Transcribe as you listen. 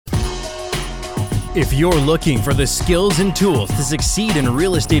If you're looking for the skills and tools to succeed in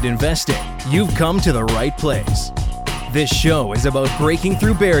real estate investing, you've come to the right place. This show is about breaking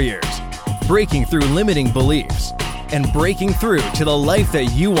through barriers, breaking through limiting beliefs, and breaking through to the life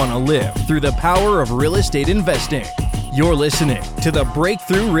that you want to live through the power of real estate investing. You're listening to the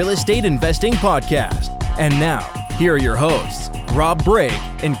Breakthrough Real Estate Investing Podcast. And now, here are your hosts, Rob Brake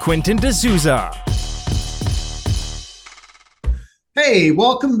and Quentin D'Souza. Hey,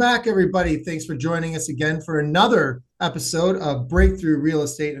 welcome back, everybody. Thanks for joining us again for another episode of Breakthrough Real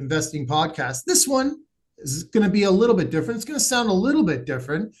Estate Investing Podcast. This one is going to be a little bit different. It's going to sound a little bit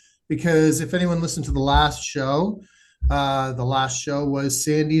different because if anyone listened to the last show was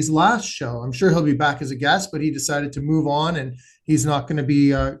Sandy's last show. I'm sure he'll be back as a guest, but he decided to move on and he's not going to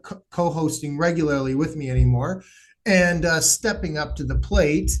be co-hosting regularly with me anymore. And stepping up to the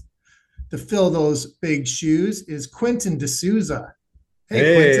plate to fill those big shoes is Quentin D'Souza.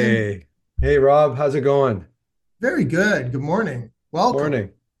 Hey, Quentin. Hey, Rob. How's it going? Very good. Good morning. Welcome. Morning.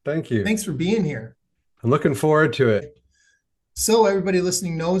 Thank you. Thanks for being here. I'm looking forward to it. So everybody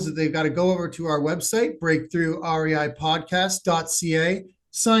listening knows that they've got to go over to our website, breakthroughreipodcast.ca,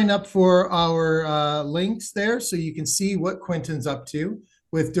 sign up for our links there so you can see what Quentin's up to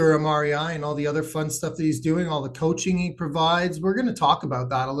with Durham REI and all the other fun stuff that he's doing, all the coaching he provides. We're going to talk about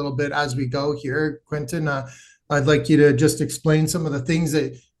that a little bit as we go here. Quentin, I'd like you to just explain some of the things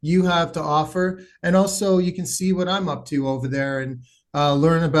that you have to offer. And also you can see what I'm up to over there and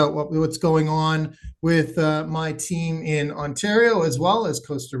learn about what's going on with my team in Ontario as well as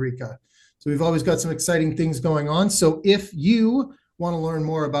Costa Rica. So we've always got some exciting things going on. So if you want to learn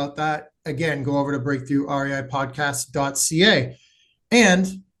more about that, again, go over to breakthroughreipodcast.ca and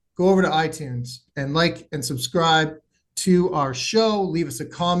go over to iTunes and like and subscribe to our show. Leave us a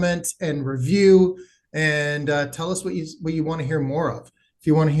comment and review and tell us what you want to hear more of. If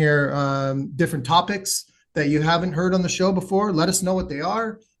you want to hear different topics that you haven't heard on the show before, let us know what they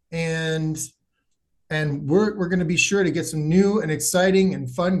are. And we're going to be sure to get some new and exciting and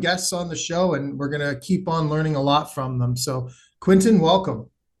fun guests on the show. And we're going to keep on learning a lot from them. So Quentin, welcome.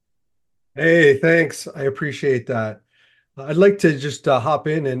 Hey, thanks. I appreciate that. I'd like to just hop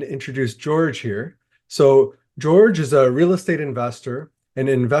in and introduce George here. So George is a real estate investor, an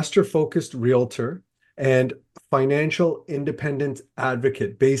investor-focused realtor, and financial independence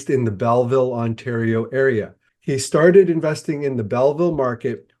advocate based in the Belleville, Ontario area. He started investing in the Belleville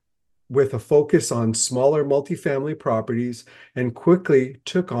market with a focus on smaller multifamily properties and quickly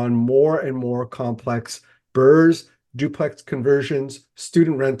took on more and more complex BRRRRs, duplex conversions,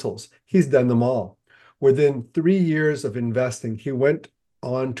 student rentals. He's done them all. Within 3 years of investing, he went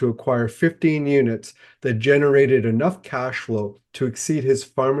on to acquire 15 units that generated enough cash flow to exceed his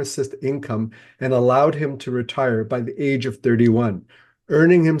pharmacist income and allowed him to retire by the age of 31,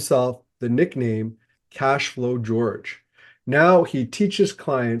 earning himself the nickname Cash Flow George. Now he teaches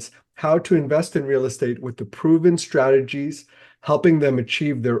clients how to invest in real estate with the proven strategies, helping them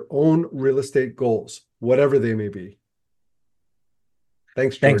achieve their own real estate goals, whatever they may be.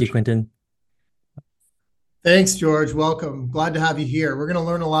 Thanks, George. Thank you, Quentin. Thanks, George. Welcome. Glad to have you here. We're going to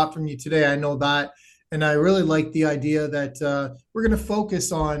learn a lot from you today. I know that. And I really like the idea that we're going to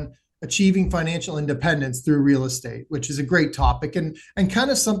focus on achieving financial independence through real estate, which is a great topic. And kind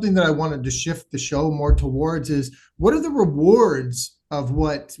of something that I wanted to shift the show more towards is what are the rewards of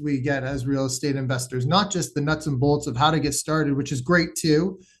what we get as real estate investors, not just the nuts and bolts of how to get started, which is great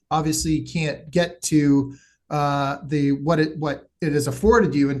too. Obviously, you can't get to what it has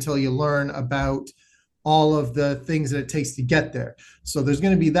afforded you until you learn about all of the things that it takes to get there. So there's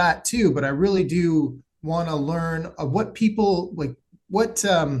going to be that too, but I really do want to learn what people like,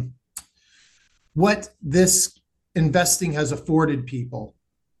 what this investing has afforded people,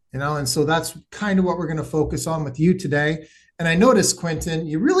 and so that's kind of what we're going to focus on with you today. And I noticed, Quentin,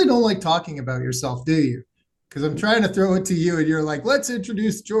 you really don't like talking about yourself, do you? Because I'm trying to throw it to you and you're like, let's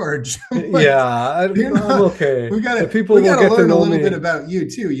introduce George. Like, I'm okay. We got to learn a little bit about you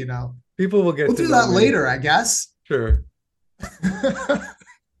too, People will get We'll do that later, I guess. Sure.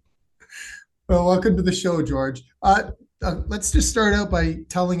 Well, welcome to the show, George. Let's just start out by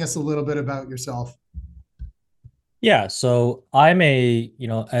telling us a little bit about yourself. Yeah, so I'm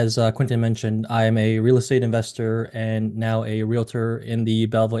as Quentin mentioned, I'm a real estate investor and now a realtor in the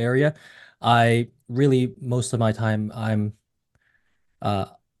Belleville area. Most of my time,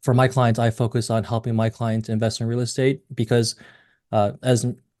 for my clients, I focus on helping my clients invest in real estate because, as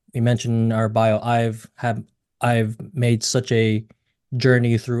we mentioned in our bio, I've made such a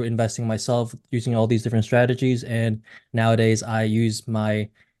journey through investing myself using all these different strategies, and nowadays I use my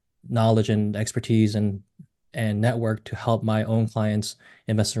knowledge and expertise and and network to help my own clients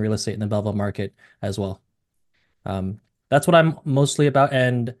invest in real estate in the Belleville market as well. That's what I'm mostly about.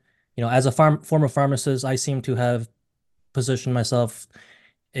 And as a former pharmacist, I seem to have positioned myself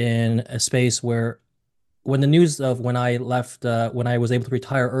in a space where when the news of when I left, when I was able to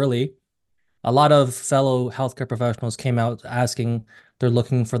retire early, a lot of fellow healthcare professionals came out asking, they're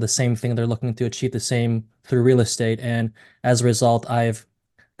looking for the same thing. They're looking to achieve the same through real estate. And as a result, I've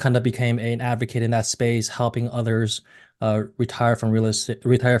kind of became an advocate in that space, helping others retire from real estate,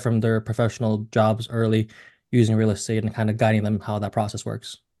 retire from their professional jobs early using real estate and kind of guiding them how that process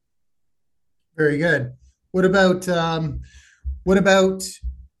works. Very good. What about what about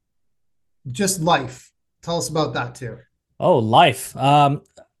just life? Tell us about that too. Oh, life. I'm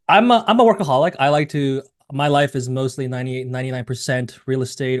a workaholic. I like to, my life is mostly 98, 99% real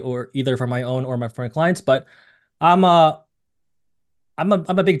estate or either for my own or my friend clients, but I'm a I'm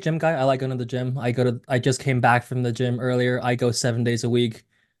a big gym guy. I like going to the gym. I just came back from the gym earlier. I go 7 days a week,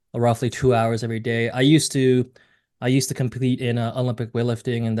 roughly 2 hours every day. I used to compete in Olympic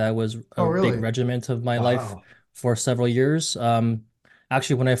weightlifting, and that was Oh, a big really? regiment of my life Wow. for several years.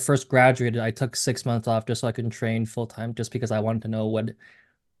 Actually, when I first graduated, I took 6 months off just so I could train full time, just because I wanted to know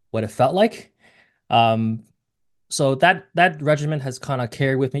what it felt like. Um, so that regiment has kind of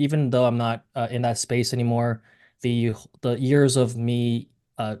carried with me, even though I'm not in that space anymore. The years of me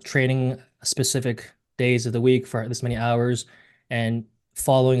training specific days of the week for this many hours and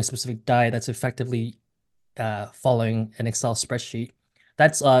following a specific diet that's effectively following an Excel spreadsheet,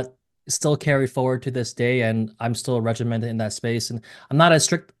 that's still carried forward to this day, and I'm still regimented in that space. And I'm not as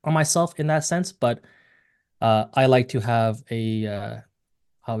strict on myself in that sense, but I like to have a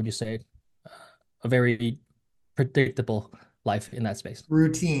how would you say it? A very predictable life in that space.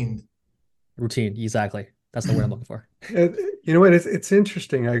 Routine. Routine, exactly. That's the word I'm looking for. Uh, You know what? It's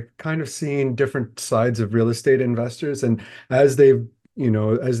interesting. I kind of seen different sides of real estate investors, and as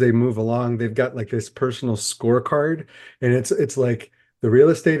as they move along, they've got like this personal scorecard, and it's like the real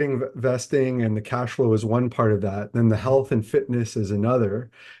estate investing and the cash flow is one part of that. Then the health and fitness is another,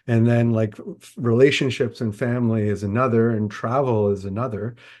 and then like relationships and family is another, and travel is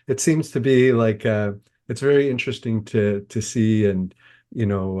another. It seems to be like it's very interesting to see and you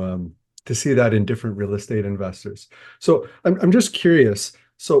know to see that in different real estate investors. So I'm just curious.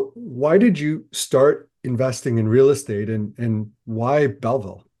 So why did you start investing in real estate and why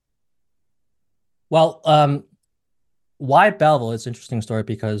Belleville? Well, why Belleville? It's an interesting story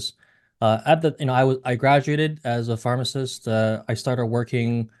because at the I graduated as a pharmacist. I started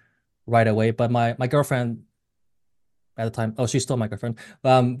working right away, but my girlfriend at the time, oh, she's still my girlfriend.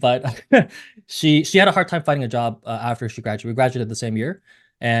 But she had a hard time finding a job after she graduated. We graduated the same year,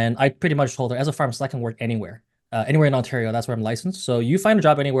 and I pretty much told her, as a pharmacist, I can work anywhere, anywhere in Ontario. That's where I'm licensed. So you find a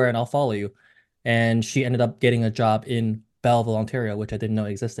job anywhere, and I'll follow you. And she ended up getting a job in Belleville, Ontario, which I didn't know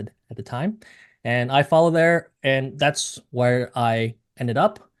existed at the time. And I followed there, and that's where I ended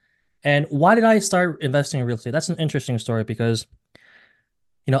up. And why did I start investing in real estate? That's an interesting story because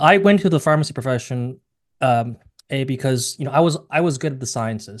I went to the pharmacy profession, um, because I was good at the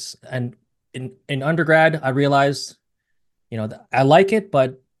sciences, and in undergrad, I realized that I like it,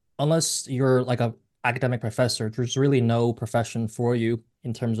 but unless you're like a academic professor, there's really no profession for you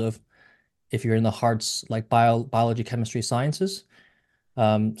in terms of if you're in the hearts like biology, chemistry, sciences.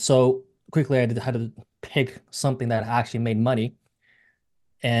 So quickly, had to pick something that actually made money,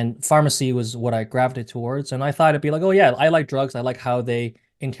 and pharmacy was what I gravitated towards. And I thought it'd be like, oh yeah, I like drugs. I like how they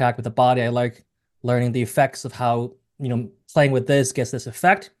interact with the body. I like learning the effects of how, playing with this gets this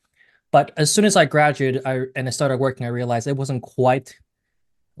effect. But as soon as I graduated and I started working, I realized it wasn't quite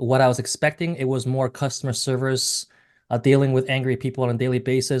what I was expecting. It was more customer service, dealing with angry people on a daily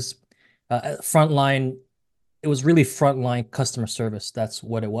basis. Frontline, it was really frontline customer service. That's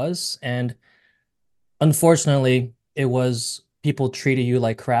what it was. And unfortunately, it was people treated you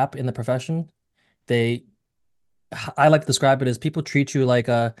like crap in the profession. They, I like to describe it as people treat you like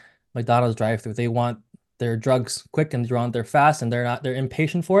a McDonald's drive-through. They want their drugs quick and they're fast and they're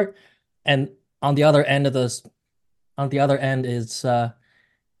impatient for it. And on the other end of this, on the other end is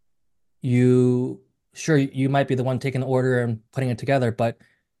you sure you might be the one taking the order and putting it together, but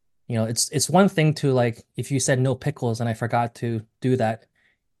it's one thing to like if you said no pickles and I forgot to do that.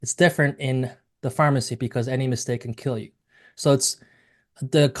 It's different in the pharmacy because any mistake can kill you. So it's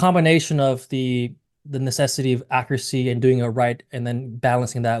the combination of the necessity of accuracy and doing it right, and then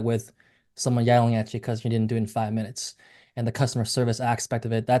balancing that with someone yelling at you because you didn't do it in 5 minutes, and the customer service aspect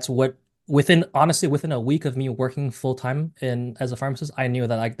of it. That's what within a week of me working full time in as a pharmacist, I knew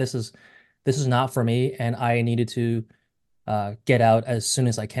that like this is not for me, and I needed to get out as soon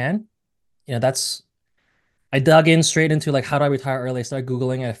as I can. That's I dug in straight into like how do I retire early. I started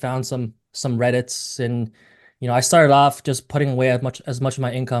Googling. I found some Reddits, and I started off just putting away as much of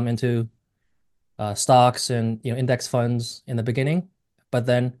my income into stocks and index funds in the beginning. But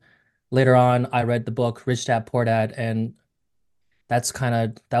then later on, I read the book Rich Dad Poor Dad, and that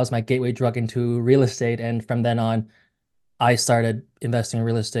was my gateway drug into real estate. And from then on, I started investing in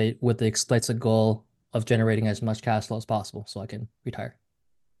real estate with the explicit goal of generating as much cash flow as possible so I can retire.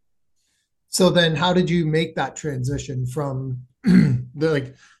 So then how did you make that transition from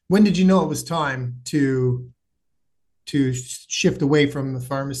like when did you know it was time to shift away from the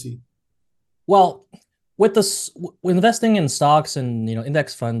pharmacy? Well, with this, with investing in stocks and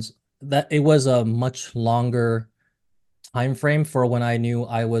index funds, that it was a much longer time frame for when I knew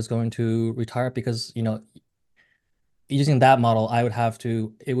I was going to retire because using that model, I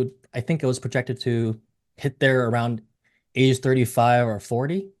think it was projected to hit there around age 35 or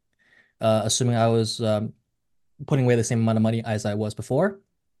 40, assuming I was putting away the same amount of money as I was before.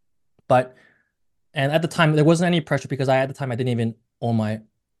 But, and at the time, there wasn't any pressure because at the time, I didn't even own my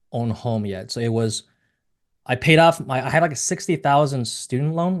own home yet. So I paid off I had like a 60,000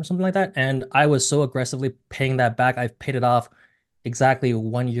 student loan or something like that. And I was so aggressively paying that back. I paid it off exactly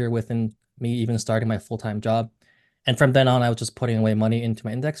 1 year within me even starting my full-time job. And from then on, I was just putting away money into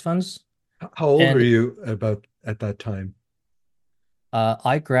my index funds. How old were And you about at that time?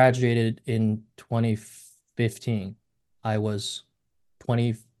 I graduated in 2015. I was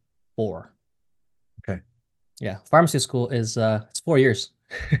 24. Okay. Yeah, pharmacy school is it's 4 years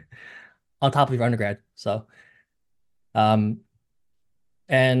on top of your undergrad. So um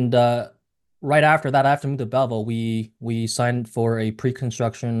and right after that, after I moved to Belleville, we signed for a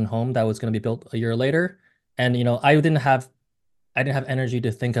pre-construction home that was going to be built a year later. And I didn't have energy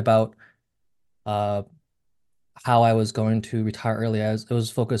to think about uh how I was going to retire early. It was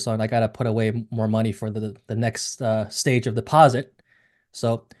focused on I got to put away more money for the next stage of deposit.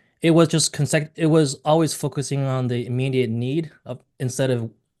 So it was always focusing on the immediate need of instead of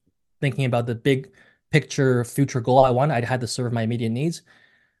thinking about the big picture future goal I wanted. I had to serve my immediate needs.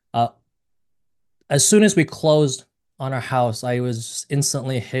 Uh, as soon as we closed on our house, I was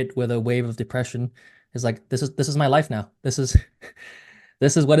instantly hit with a wave of depression. It's like this is my life now. This is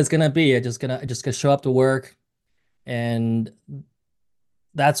this is what it's gonna be. I just gonna show up to work, and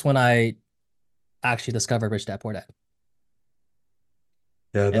that's when I actually discovered Rich Dad Poor Dad.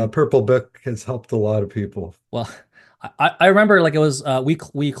 Yeah, that And purple book has helped a lot of people. well, I remember like it was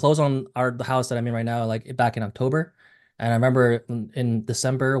we closed on the house that I'm in right now like back in October, and I remember in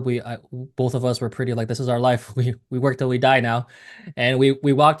December both of us were pretty like this is our life. We work till we die now, and we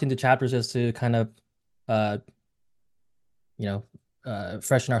walked into chapters just to kind of uh you know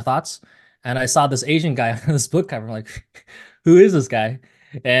freshen our thoughts. And I saw this Asian guy on this book cover. I'm like, who is this guy?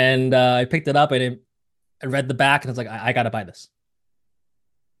 And I picked it up and I read the back and it's like I gotta buy this.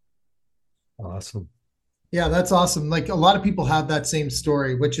 Awesome. Yeah, that's awesome. Like a lot of people have that same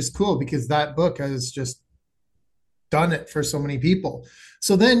story, which is cool because that book has just done it for so many people.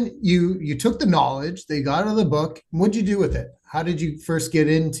 So then you took the knowledge they got out of the book. What'd you do with it? How did you first get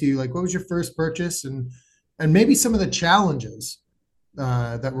into like what was your first purchase and maybe some of the challenges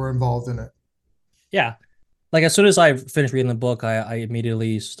that were involved in it? Yeah. Like as soon as I finished reading the book, I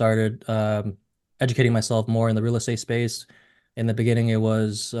immediately started educating myself more in the real estate space. In the beginning, it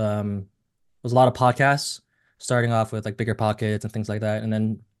was a lot of podcasts, starting off with like bigger pockets and things like that, and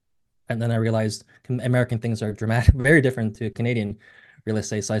then I realized American things are dramatic, very different to Canadian real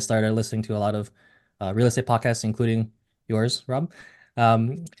estate. So I started listening to a lot of real estate podcasts, including yours, Rob,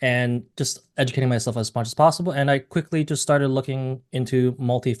 and just educating myself as much as possible. And I quickly just started looking into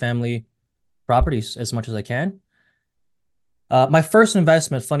multifamily properties as much as I can. My first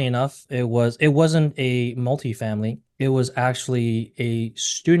investment, funny enough, it wasn't a multifamily. It was actually a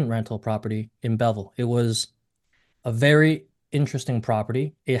student rental property in Belleville. It was a very interesting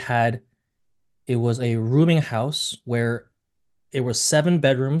property. It was a rooming house where it was 7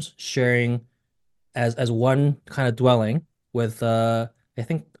 bedrooms sharing as one kind of dwelling with I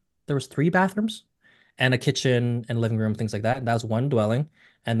think there was 3 bathrooms and a kitchen and living room, things like that. That was one dwelling.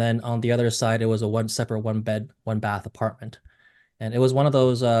 And then on the other side, it was a one separate one bed, one bath apartment. And it was one of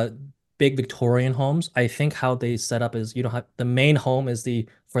those big Victorian homes. I think how they set up is you don't have the main home is the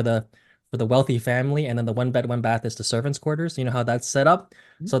for the wealthy family, and then the one bed, one bath is the servants' quarters. You know how that's set up.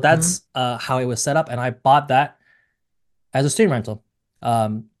 So Mhm. that's how it was set up, and I bought that as a student rental.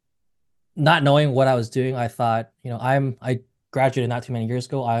 Um, Not knowing what I was doing, I thought, I graduated not too many years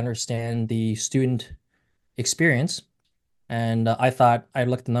ago. I understand the student experience, and I thought I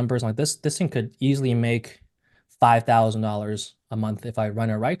looked at the numbers I'm like this thing could easily make $5,000 a month if I run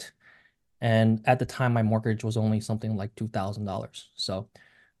it right. And at the time, my mortgage was only something like $2,000. So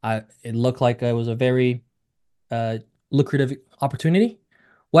it looked like it was a very uh, lucrative opportunity.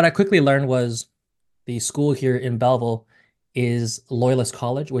 What I quickly learned was the school here in Belleville is Loyalist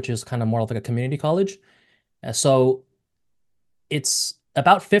College, which is kind of more like a community college. So it's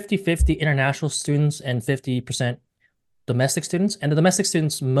about 50-50 international students and 50% domestic students. And the domestic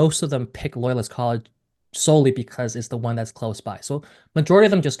students, most of them pick Loyalist College solely because it's the one that's close by. So majority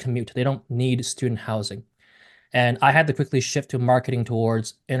of them just commute. They don't need student housing. And I had to quickly shift to marketing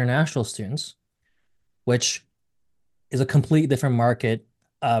towards international students, which is a completely different market.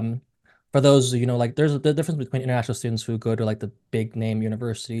 For those, like there's the difference between international students who go to like the big name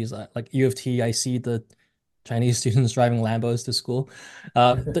universities, like U of T. I see the Chinese students driving Lambos to school.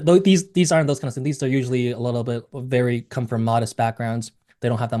 These aren't those kind of things. These are usually a little bit very come from modest backgrounds. They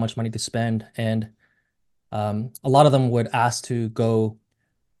don't have that much money to spend, and a lot of them would ask to go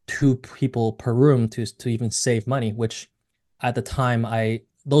two people per room to even save money, which at the time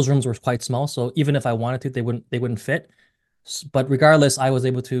those rooms were quite small. So even if I wanted to, they wouldn't fit. But regardless, I was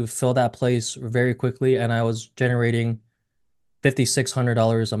able to fill that place very quickly, and I was generating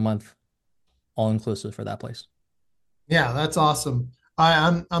 $5,600 a month, all inclusive for that place. Yeah, that's awesome.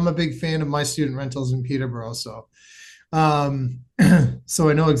 I'm a big fan of my student rentals in Peterborough, so um, so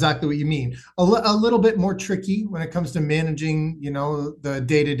I know exactly what you mean. A little bit more tricky when it comes to managing, the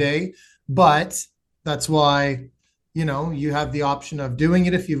day to day, but that's why, you have the option of doing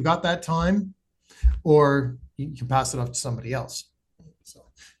it if you've got that time, or you can pass it off to somebody else. So,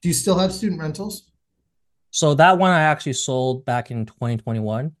 do you still have student rentals? So that one I actually sold back in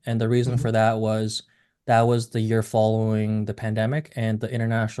 2021, and the reason Mhm. for that was the year following the pandemic, and the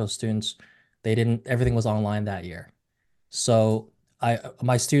international students, they didn't everything was online that year. So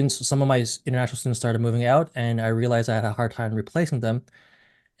some of my international students started moving out, and I realized I had a hard time replacing them.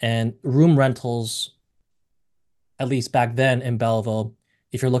 And room rentals, at least back then in Belleville,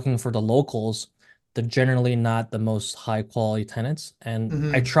 if you're looking for the locals, they're generally not the most high quality tenants.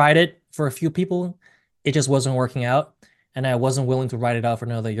 And I Mhm. tried it for a few people, it just wasn't working out, and I wasn't willing to ride it out for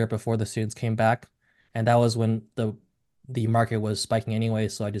another year before the students came back, and that was when the market was spiking anyway,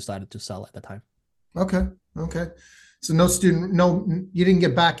 so I decided to sell at the time. Okay. Okay. So no, you didn't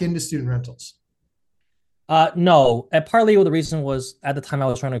get back into student rentals. No, and partly the reason was at the time I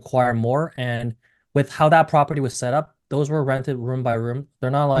was trying to acquire more, and with how that property was set up, those were rented room by room. They're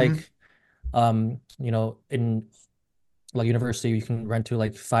not Mhm. like, in like university, you can rent to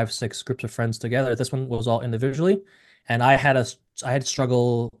like five, six groups of friends together. This one was all individually, and I had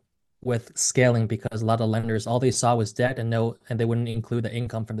struggle with scaling because a lot of lenders, all they saw was debt, and they wouldn't include the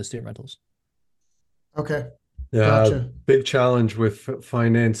income from the student rentals. Okay. Yeah, Gotcha. big challenge with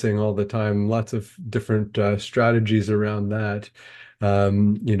financing all the time. Lots of different strategies around that,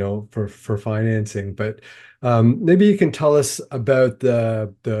 for financing. But maybe you can tell us about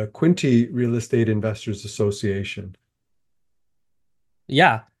the Quinty Real Estate Investors Association.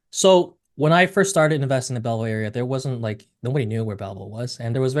 Yeah. So when I first started investing in the Belleville area, there wasn't like nobody knew where Belleville was,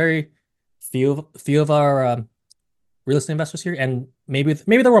 and there was very few of our real estate investors here, and maybe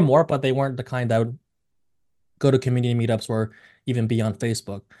there were more, but they weren't the kind that would go to community meetups or even be on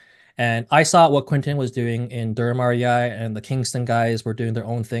Facebook. And I saw what Quentin was doing in Durham REI, and the Kingston guys were doing their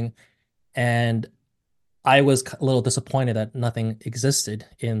own thing, and I was a little disappointed that nothing existed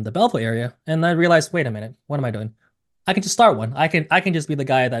in the Belleville area, and I realized, wait a minute, what am I doing? I can just start one. I can just be the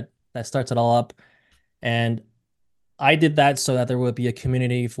guy that starts it all up. And I did that so that there would be a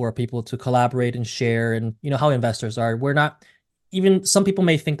community for people to collaborate and share. And you know how investors are. We're not even some people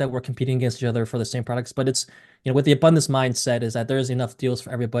may think that we're competing against each other for the same products, but it's, with the abundance mindset is that there's enough deals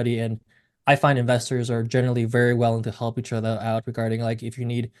for everybody. And I find investors are generally very willing to help each other out regarding like if you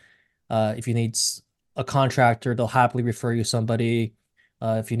need a contractor, they'll happily refer you somebody.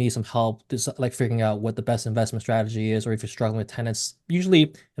 If you need some help, like figuring out what the best investment strategy is, or if you're struggling with tenants,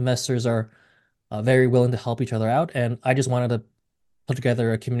 usually investors are very willing to help each other out. And I just wanted to put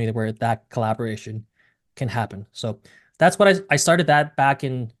together a community where that collaboration can happen. So that's what I started that back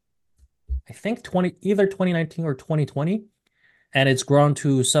in, I think, either 2019 or 2020. And it's grown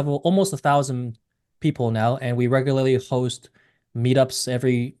to almost 1,000 people now. And we regularly host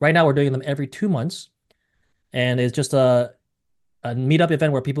meetups right now we're doing them every 2 months. And it's just a meetup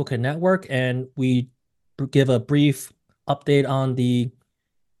event where people can network, and we give a brief update on the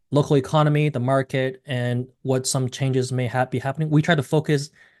local economy, the market, and what some changes may be happening. We try to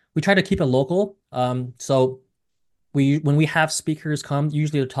keep it local. So when we have speakers come,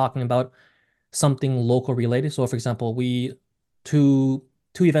 usually they're talking about something local related. So for example, two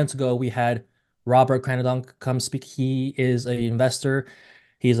events ago, we had Robert Cranadon come speak. He is an investor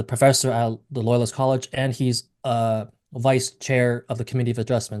He's a professor at the Loyalist College, and he's vice chair of the Committee of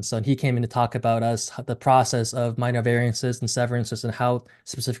Adjustments. So he came in to talk about the process of minor variances and severances and how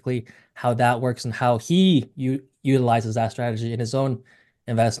specifically how that works and how he utilizes that strategy in his own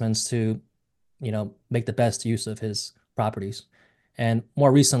investments to, make the best use of his properties. And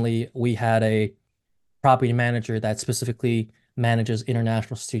more recently, we had a property manager that specifically manages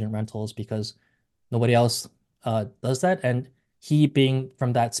international student rentals because nobody else does that. And he being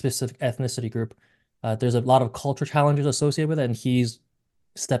from that specific ethnicity group, there's a lot of culture challenges associated with it, and he's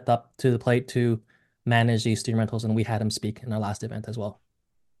stepped up to the plate to manage these student rentals, and we had him speak in our last event as well.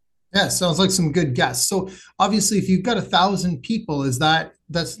 Yeah, sounds like some good guests. So obviously, if you've got 1,000 people,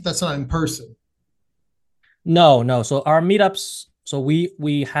 that's not in person? No, no. So our meetups, so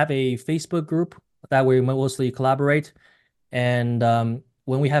we have a Facebook group that we mostly collaborate, and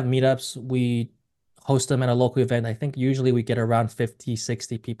when we have meetups, we host them at a local event. I think usually we get around 50,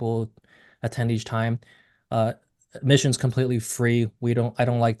 60 people attend each time. Uh, Admission's completely free. I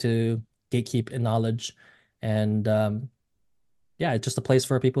don't like to gatekeep in knowledge. And yeah, it's just a place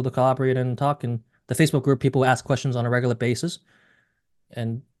for people to collaborate and talk. And the Facebook group, people ask questions on a regular basis,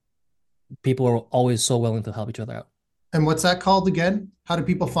 and people are always so willing to help each other out. And what's that called again? How do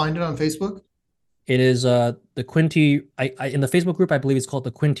people find it on Facebook? It is the Quinty. I in the Facebook group, I believe it's called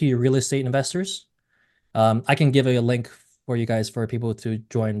the Quinty Real Estate Investors. I can give a link for you guys for people to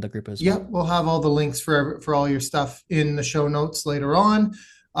join the group as Yeah, well. we'll have all the links for all your stuff in the show notes later on.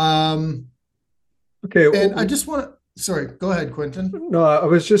 Okay. And I just want to, sorry, go ahead, Quentin. No, I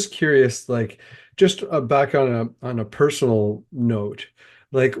was just curious, like just back on a personal note,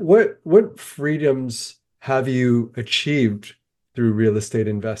 like what freedoms have you achieved through real estate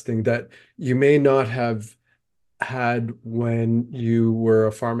investing that you may not have had when you were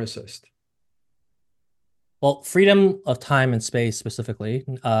a pharmacist? Well, freedom of time and space specifically.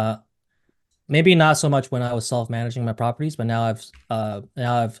 Maybe not so much when I was self-managing my properties, but now I've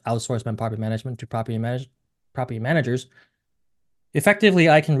outsourced my property management to property managers. Effectively,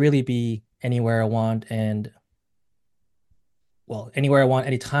 I can really be anywhere I want and well, anywhere I want,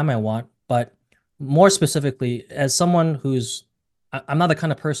 anytime I want. But more specifically, as someone I'm not the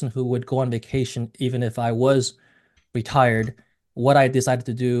kind of person who would go on vacation even if I was retired. What I decided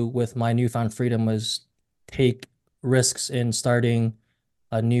to do with my newfound freedom was take risks in starting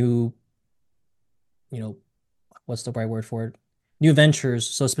a new, what's the right word for it? New ventures.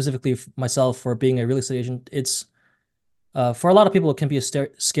 So specifically myself for being a real estate agent, it's for a lot of people, it can be a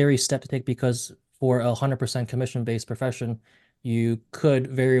scary step to take because for a 100% commission-based profession, you could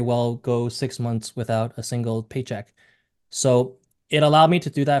very well go 6 months without a single paycheck. So it allowed me to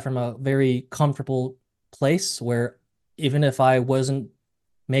do that from a very comfortable place where even if I wasn't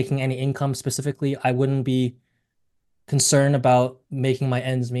making any income specifically, I wouldn't be concerned about making my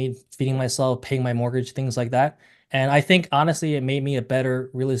ends meet, feeding myself, paying my mortgage, things like that. And I think honestly, it made me a better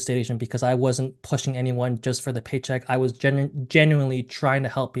real estate agent because I wasn't pushing anyone just for the paycheck. I was genuinely trying to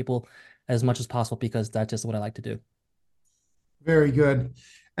help people as much as possible because that's just what I like to do. Very good.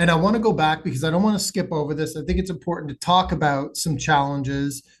 And I want to go back because I don't want to skip over this. I think it's important to talk about some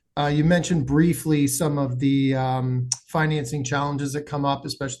challenges. You mentioned briefly some of the financing challenges that come up,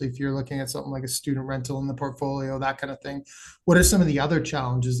 especially if you're looking at something like a student rental in the portfolio, that kind of thing. What are some of the other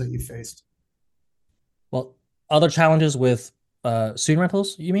challenges that you faced? Well, other challenges with student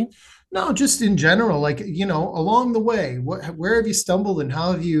rentals, you mean? No, just in general, like, along the way, where have you stumbled and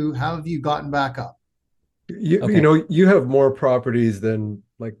how have you gotten back up? You Okay. know, you have more properties than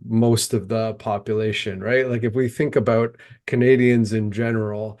like most of the population, right? Like if we think about Canadians in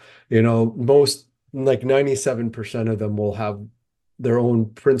general, most like 97% of them will have their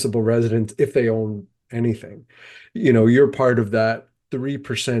own principal residence if they own anything. You're part of that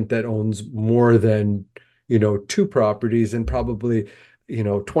 3% that owns more than, two properties and probably,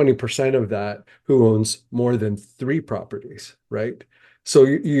 20% of that who owns more than three properties, right? So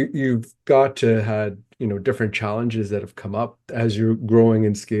you've got to had, different challenges that have come up as you're growing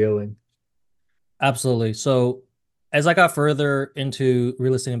and scaling. Absolutely. So as I got further into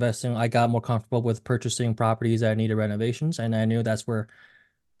real estate investing, I got more comfortable with purchasing properties that needed renovations, and I knew that's where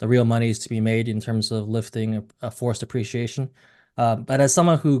the real money is to be made in terms of lifting a forced appreciation. But as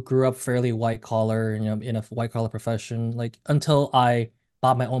someone who grew up fairly white collar, in a white collar profession, like until I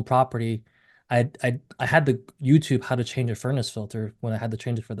bought my own property, I had to YouTube how to change a furnace filter when I had to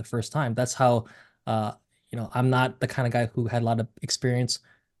change it for the first time. That's how, uh, I'm not the kind of guy who had a lot of experience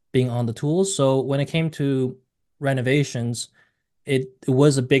being on the tools. So when it came to renovations, it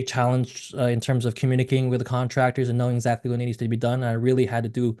was a big challenge in terms of communicating with the contractors and knowing exactly what needs to be done. I really had to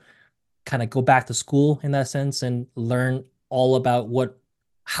do kind of go back to school in that sense and learn all about what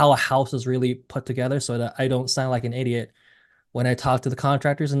how a house is really put together so that I don't sound like an idiot when I talk to the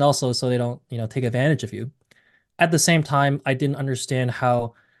contractors, and also so they don't, take advantage of you. At the same time, I didn't understand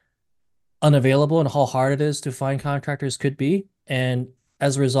how unavailable and how hard it is to find contractors could be. And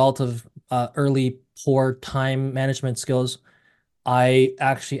as a result of early poor time management skills, I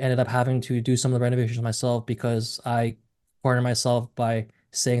actually ended up having to do some of the renovations myself because I cornered myself by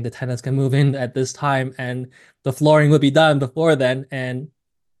saying the tenants can move in at this time and the flooring would be done before then. And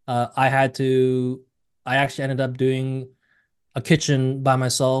I had to, I actually ended up doing a kitchen by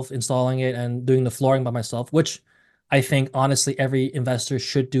myself, installing it and doing the flooring by myself, which I think honestly every investor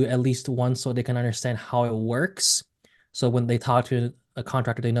should do at least once so they can understand how it works. So when they talk to a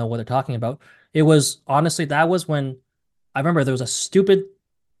contractor, they know what they're talking about. It was honestly, that was when I remember there was a stupid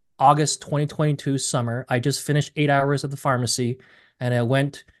August 2022 summer. I just finished 8 hours at the pharmacy and I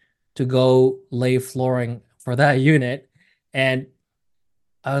went to go lay flooring for that unit. And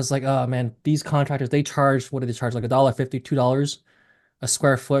I was like, oh man, these contractors, they charge, what do they charge? Like $1.50, $2 a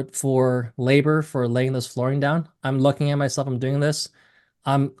square foot for labor for laying this flooring down. I'm looking at myself, I'm doing this.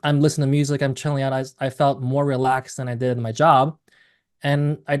 I'm listening to music, I'm chilling out. I felt more relaxed than I did in my job.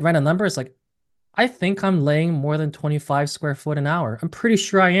 And I'd run a number, it's like, I think I'm laying more than 25 square foot an hour. I'm pretty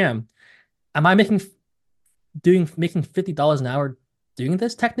sure I am. Am I making $50 an hour doing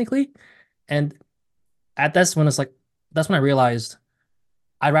this technically? And at that's when it's like that's when I realized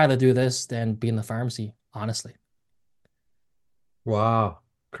I'd rather do this than be in the pharmacy, honestly. Wow,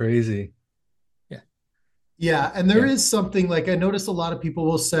 crazy. Yeah. Yeah, and there Yeah. is something like I notice a lot of people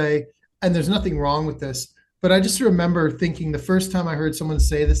will say, and there's nothing wrong with this, but I just remember thinking the first time I heard someone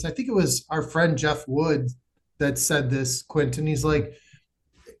say this, I think it was our friend Jeff Wood that said this, Quentin. He's like,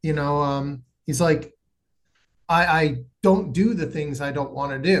 he's like, I don't do the things I don't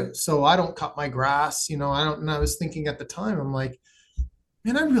want to do. So I don't cut my grass, I don't, and I was thinking at the time, I'm like,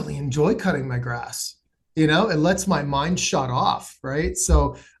 man, I really enjoy cutting my grass. It lets my mind shut off, right?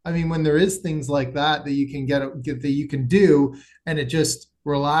 So, I mean, when there is things like that that you can get that you can do, and it just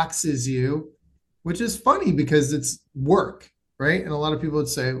relaxes you, which is funny because it's work, right? And a lot of people would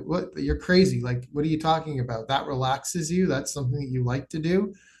say, "What? You're crazy! Like, what are you talking about? That relaxes you? That's something that you like to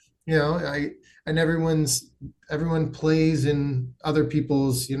do?" I and everyone plays in other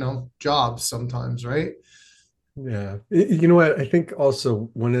people's, jobs sometimes, right? Yeah. You know what? I think also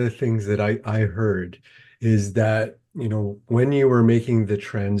one of the things that I heard is that, when you were making the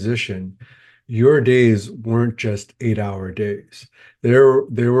transition, your days weren't just 8-hour days. They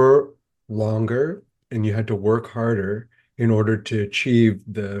were longer and you had to work harder in order to achieve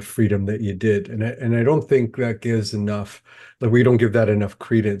the freedom that you did. And I don't think that gives enough, like we don't give that enough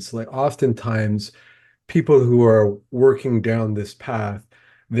credence. Like oftentimes people who are working down this path,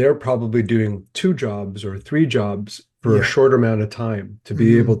 they're probably doing two jobs or three jobs for a Yeah. short amount of time to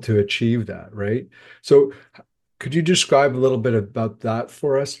be able Mhm. to achieve that, right? So, could you describe a little bit about that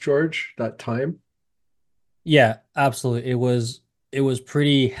for us, George, that time? Yeah, absolutely. It was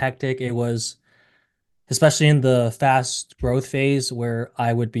pretty hectic. It was especially in the fast growth phase where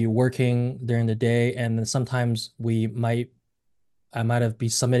I would be working during the day and then sometimes I might have be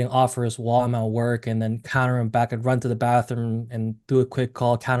submitting offers while I'm at work and then counter them back. I'd run to the bathroom and do a quick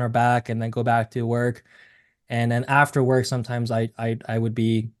call, counter back, and then go back to work. And then after work, sometimes I would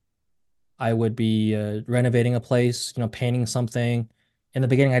be renovating a place, painting something. In the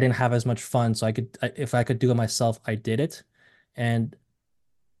beginning, I didn't have as much fun, so if I could do it myself, I did it. And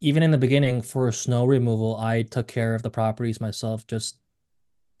even in the beginning, for snow removal, I took care of the properties myself just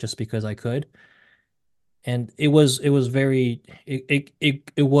because I could. And it was it was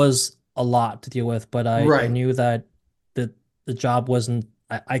a lot to deal with, but I Right. knew that the job wasn't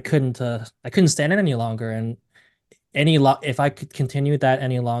I couldn't stand it any longer. And if I could continue that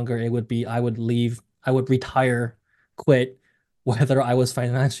any longer, it would be I would leave, I would retire, quit, whether I was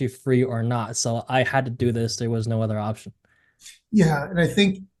financially free or not. So I had to do this. There was no other option. Yeah, and I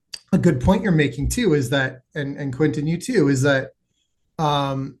think a good point you're making too is that, and Quentin, you too, is that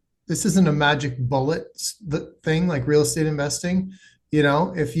this isn't a magic bullet thing like real estate investing.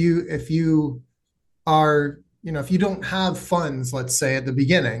 If you are, if you don't have funds, let's say at the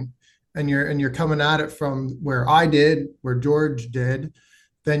beginning, and you're coming at it from where I did, where George did,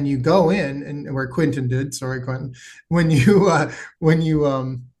 then you go in and where Quentin did, sorry, Quentin, when you when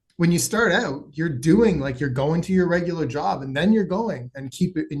you when you start out, you're doing like you're going to your regular job and then you're going and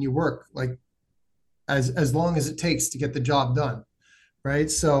keep it and you work like as long as it takes to get the job done,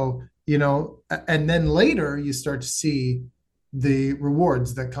 right? So, and then later you start to see the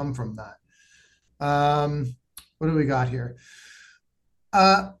rewards that come from that. What do we got here?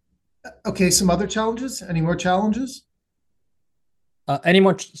 Uh, okay, some other challenges. Any more challenges? Any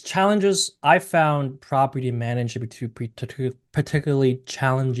more challenges? I found property management to be particularly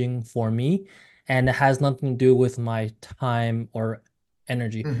challenging for me, and it has nothing to do with my time or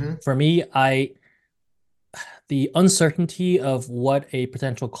energy. Mm-hmm. For me, the uncertainty of what a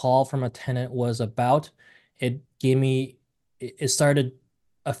potential call from a tenant was about, it started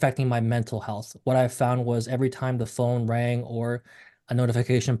affecting my mental health. What I found was every time the phone rang or a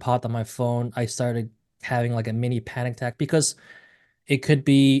notification popped on my phone, I started having like a mini panic attack because it could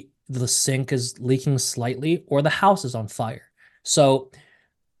be the sink is leaking slightly or the house is on fire. So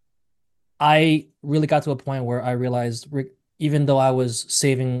I really got to a point where I realized even though I was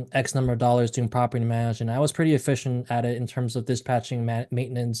saving X number of dollars doing property management, I was pretty efficient at it in terms of dispatching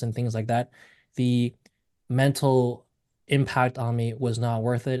maintenance and things like that. The mental impact on me was not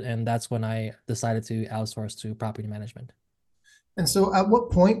worth it, and that's when I decided to outsource to property management. And so at what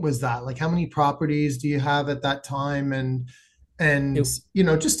point was that? Like how many properties do you have at that time? And It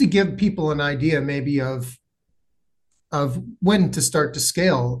just to give people an idea maybe of when to start to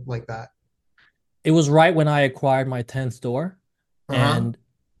scale like that. it was right when I acquired my 10th store, Uh-huh. and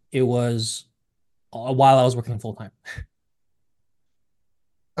it was while I was working full time.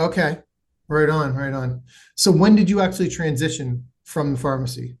 Okay. Right on, right on. So when did you actually transition from the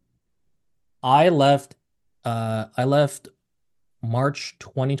pharmacy? I left March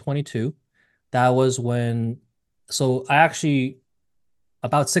 2022. That was when, so I actually,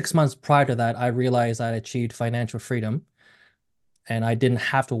 about 6 months prior to that, I realized I achieved financial freedom and I didn't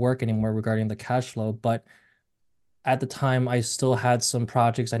have to work anymore regarding the cash flow. But at the time, I still had some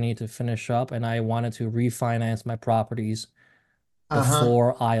projects I needed to finish up and I wanted to refinance my properties Uh-huh.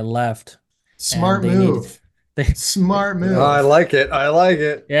 before I left. And Smart move. they, Smart I move. like it. I like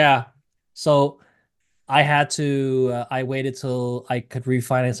it. yeah. So I waited till I could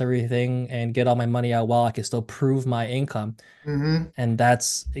refinance everything and get all my money out while I could still prove my income. Mm-hmm. And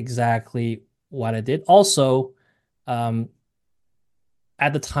that's exactly what I did. Also, um,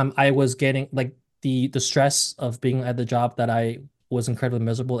 at the time I was getting like the stress of being at the job that I was incredibly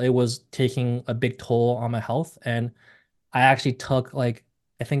miserable. It was taking a big toll on my health. And I actually took like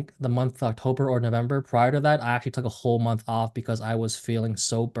I think the month of October or November prior to that, I actually took a whole month off because I was feeling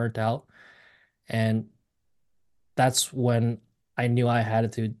so burnt out. And that's when I knew I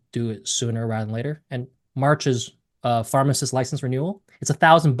had to do it sooner rather than later. And March's pharmacist license renewal, it's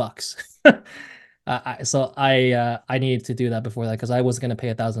 $1,000. I needed to do that before that because I was gonna pay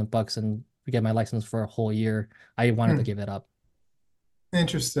 $1,000 and get my license for a whole year. I wanted to Hmm. give it up.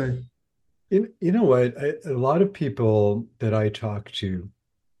 Interesting. You know what? A lot of people that I talk to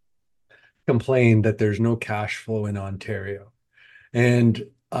complain that there's no cash flow in Ontario. And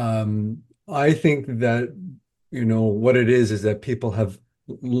I think that, what it is that people have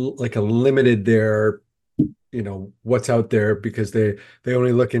like a limited their, what's out there because they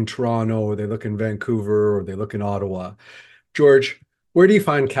only look in Toronto or they look in Vancouver or they look in Ottawa. George, where do you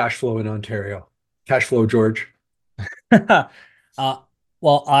find cash flow in Ontario? Cash flow, George. uh,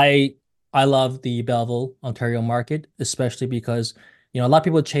 well, I love the Belleville, Ontario market, especially because a lot of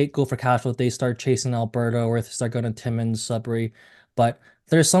people go for cash flow. They start chasing Alberta or they start going to Timmins, Sudbury, but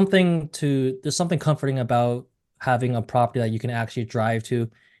there's something comforting about having a property that you can actually drive to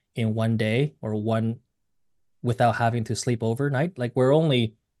in one day or one without having to sleep overnight. Like we're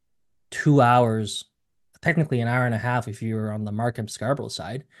only 2 hours, technically an hour and a half if you're on the Markham Scarborough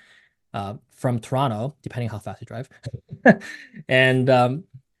side from Toronto, depending how fast you drive. And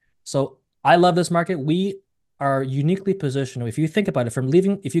so I love this market. We are uniquely positioned. If you think about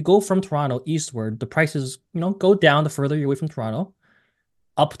it, if you go from Toronto eastward, the prices, go down the further you're away from Toronto,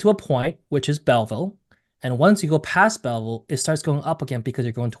 up to a point, which is Belleville. And once you go past Belleville, it starts going up again because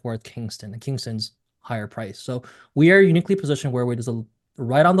you're going towards Kingston, and Kingston's higher price. So we are uniquely positioned where it is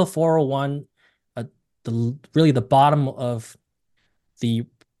right on the 401, really the bottom of the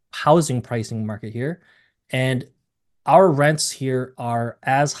housing pricing market here. And our rents here are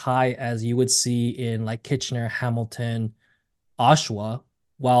as high as you would see in like Kitchener, Hamilton, Oshawa,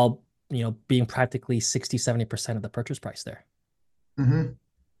 while being practically 60-70% of the purchase price there. Mm-hmm.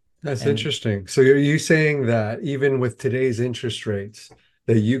 That's And interesting. So are you saying that even with today's interest rates,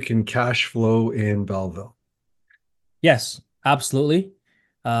 that you can cash flow in Belleville? yes, absolutely.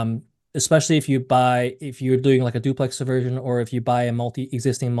 Um, Especially if you're doing like a duplex conversion or if you buy a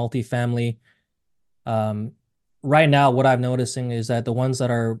existing multi-family. Um, right now, what I'm noticing is that the ones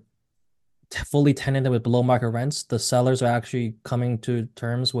that are fully tenanted with below market rents, the sellers are actually coming to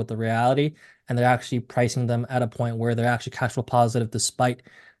terms with the reality and they're actually pricing them at a point where they're actually cash flow positive despite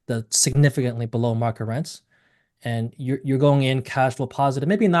the significantly below market rents. And you're going in cash flow positive,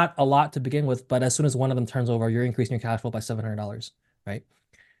 maybe not a lot to begin with, but as soon as one of them turns over, you're increasing your cash flow by $700. right?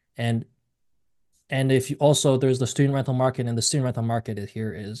 And if you also there's the student rental market, and the student rental market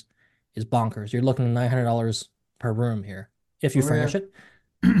here is bonkers. You're looking at $900 per room here if you Oh furnish yeah.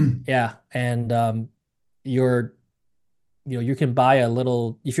 it. Yeah, and you're you can buy a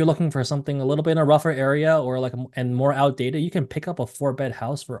little if you're looking for something a little bit in a rougher area or like and more outdated, you can pick up a 4-bed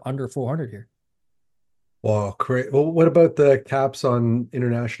house for under 400 here. Wow, great. Well, what about the caps on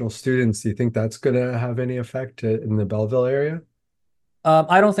international students? Do you think that's going to have any effect in the Belleville area?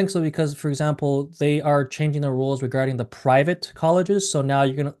 I don't think so because, for example, they are changing the rules regarding the private colleges. So now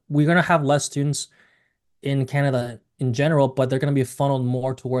we're gonna have less students in Canada in general, but they're gonna be funneled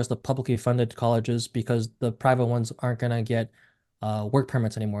more towards the publicly funded colleges because the private ones aren't gonna get work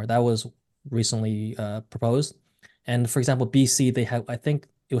permits anymore. That was recently proposed. And for example, BC, they have I think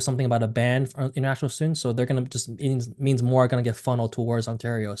it was something about a ban for international students, so they're gonna just means more are gonna get funneled towards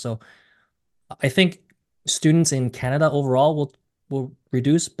Ontario. So I think students in Canada overall will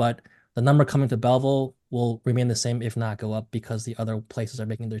reduce, but the number coming to Belleville will remain the same, if not go up, because the other places are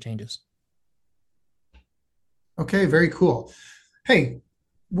making their changes. Okay, very cool. Hey,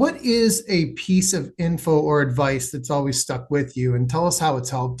 what is a piece of info or advice that's always stuck with you, and tell us how it's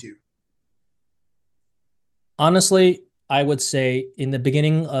helped you? Honestly, I would say in the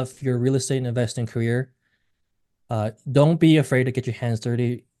beginning of your real estate investing career, don't be afraid to get your hands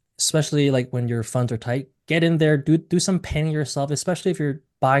dirty, especially like when your funds are tight. Get in there, do some painting yourself, especially if you're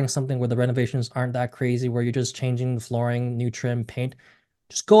buying something where the renovations aren't that crazy, where you're just changing the flooring, new trim, paint.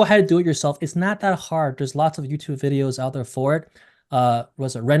 Just go ahead and do it yourself. It's not that hard. There's lots of YouTube videos out there for it.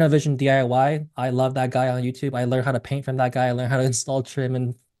 Was it Renovision DIY? I love that guy on YouTube. I learned how to paint from that guy. I learned how to install trim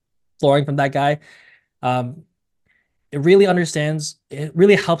and flooring from that guy. Um, it really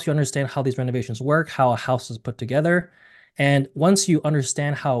helps you understand how these renovations work, how a house is put together. And once you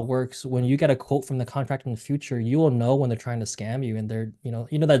understand how it works, when you get a quote from the contractor in the future, you will know when they're trying to scam you and they're, you know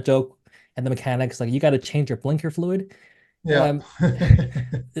that joke and the mechanics, like you got to change your blinker fluid. Yeah. Um,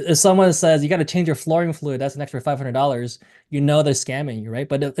 if someone says you got to change your flooring fluid, that's an extra $500, you know they're scamming you, right?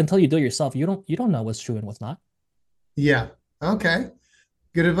 But until you do it yourself, you don't know what's true and what's not. Yeah. Okay.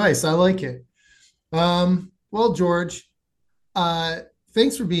 Good advice. I like it. Well, George, uh,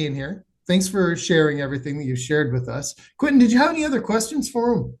 thanks for being here. Thanks for sharing everything that you shared with us. Quentin, did you have any other questions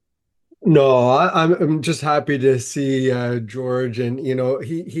for him? No, I'm just happy to see George, and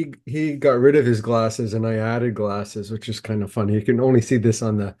he got rid of his glasses and I added glasses, which is kind of funny. You can only see this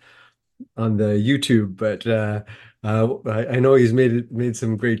on the YouTube, but I know he's made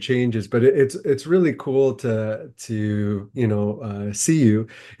some great changes. But it's really cool to see you.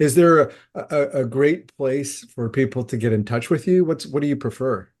 Is there a great place for people to get in touch with you? What do you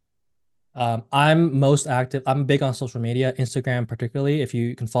prefer? I'm most active. I'm big on social media, Instagram particularly. If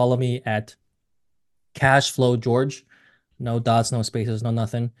you can follow me at Cashflow George, no dots, no spaces, no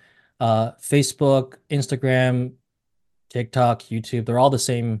nothing. Facebook, Instagram, TikTok, YouTube, they're all the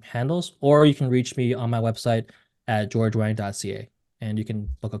same handles. Or you can reach me on my website at georgewang.ca and you can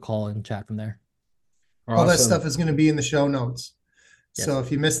book a call and chat from there. All that Awesome. stuff is going to be in the show notes. So Yes.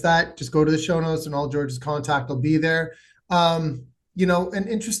 if you missed that, just go to the show notes and all George's contact will be there. An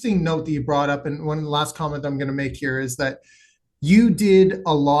interesting note that you brought up, and one of the last comment I'm going to make here is that you did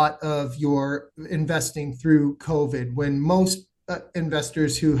a lot of your investing through COVID when most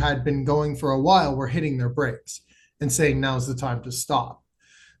investors who had been going for a while were hitting their brakes and saying now's the time to stop.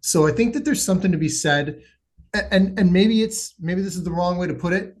 So I think that there's something to be said, and maybe this is the wrong way to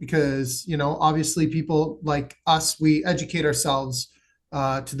put it because obviously people like us, we educate ourselves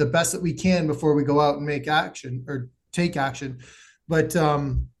to the best that we can before we go out and make action or take action. But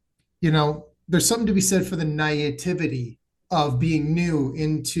there's something to be said for the naivety of being new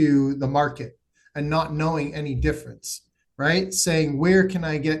into the market and not knowing any difference, right? Saying, where can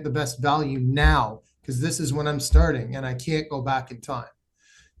I get the best value now? Because this is when I'm starting and I can't go back in time,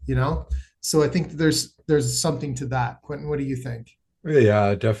 you know? So I think that there's something to that. Quentin, what do you think?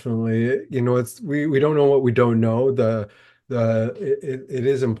 Yeah, definitely. It's we don't know what we don't know. It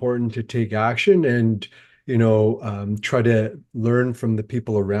is important to take action and try to learn from the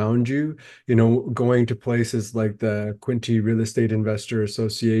people around you. Going to places like the Quinty Real Estate Investor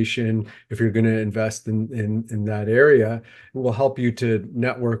Association, if you're going to invest in that area, it will help you to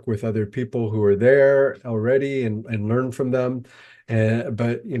network with other people who are there already and learn from them.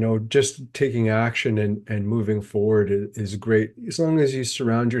 But just taking action and moving forward is great as long as you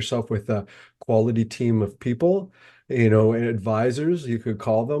surround yourself with a quality team of people, advisors, you could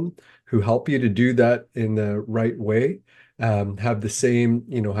call them, who help you to do that in the right way, have the same,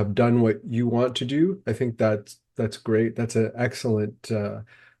 have done what you want to do. I think that's great. That's an excellent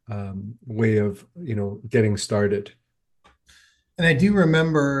way of, getting started. And I do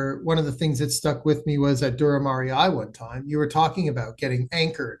remember one of the things that stuck with me was at Durham REI one time, you were talking about getting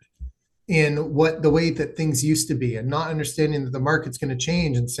anchored in what the way that things used to be and not understanding that the market's going to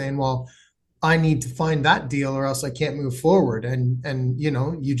change and saying, well, I need to find that deal or else I can't move forward. And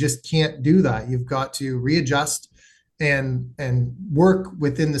you just can't do that. You've got to readjust and work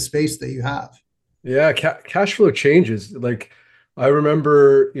within the space that you have. Yeah, cash flow changes. Like I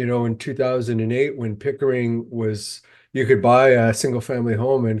remember, in 2008 when Pickering was, you could buy a single family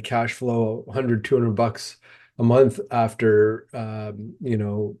home and cash flow 100, $200 a month after,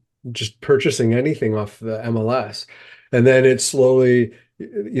 just purchasing anything off the MLS. And then it slowly,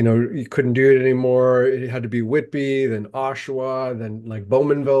 you couldn't do it anymore. It had to be Whitby, then Oshawa, then like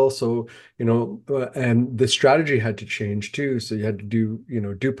Bowmanville. So, and the strategy had to change too. So you had to do,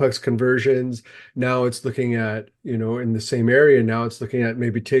 duplex conversions. Now it's looking at, in the same area, now it's looking at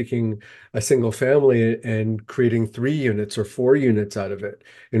maybe taking a single family and creating 3 units or 4 units out of it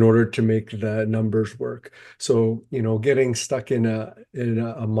in order to make the numbers work. So, getting stuck in a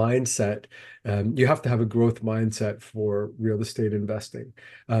mindset, you have to have a growth mindset for real estate investing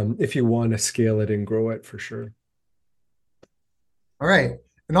if you want to scale it and grow it for sure. All right.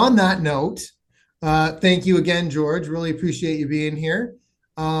 And on that note, thank you again, George. Really appreciate you being here.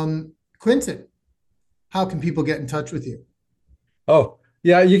 Quentin, how can people get in touch with you? Oh,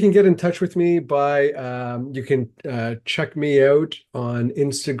 yeah, you can get in touch with me by, you can check me out on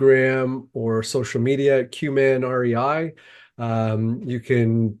Instagram or social media at QManREI. You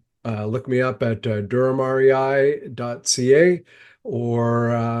can look me up at durhamrei.ca or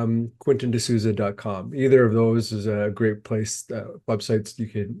quintindesouza.com. Either of those is a great place, websites you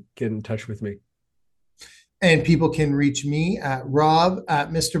can get in touch with me. And people can reach me at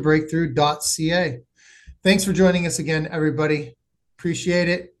rob@mrbreakthrough.ca. Thanks for joining us again, everybody. Appreciate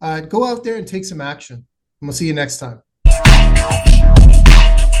it. Go out there and take some action. And we'll see you next time.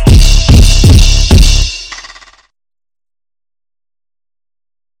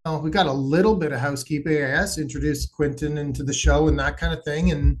 We got a little bit of housekeeping, I guess. Introduce Quentin into the show and that kind of thing,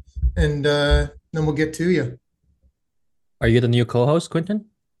 and then we'll get to you. Are you the new co-host, Quentin?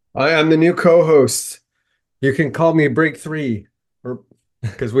 I am the new co-host. You can call me Break 3, or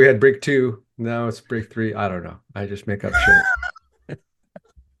because we had Break 2, now it's Break 3. I don't know. I just make up shit.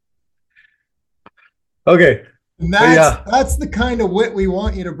 Okay. And that's the kind of wit we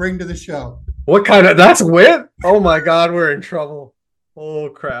want you to bring to the show. What kind of, that's wit? Oh my God, we're in trouble. Oh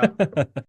crap.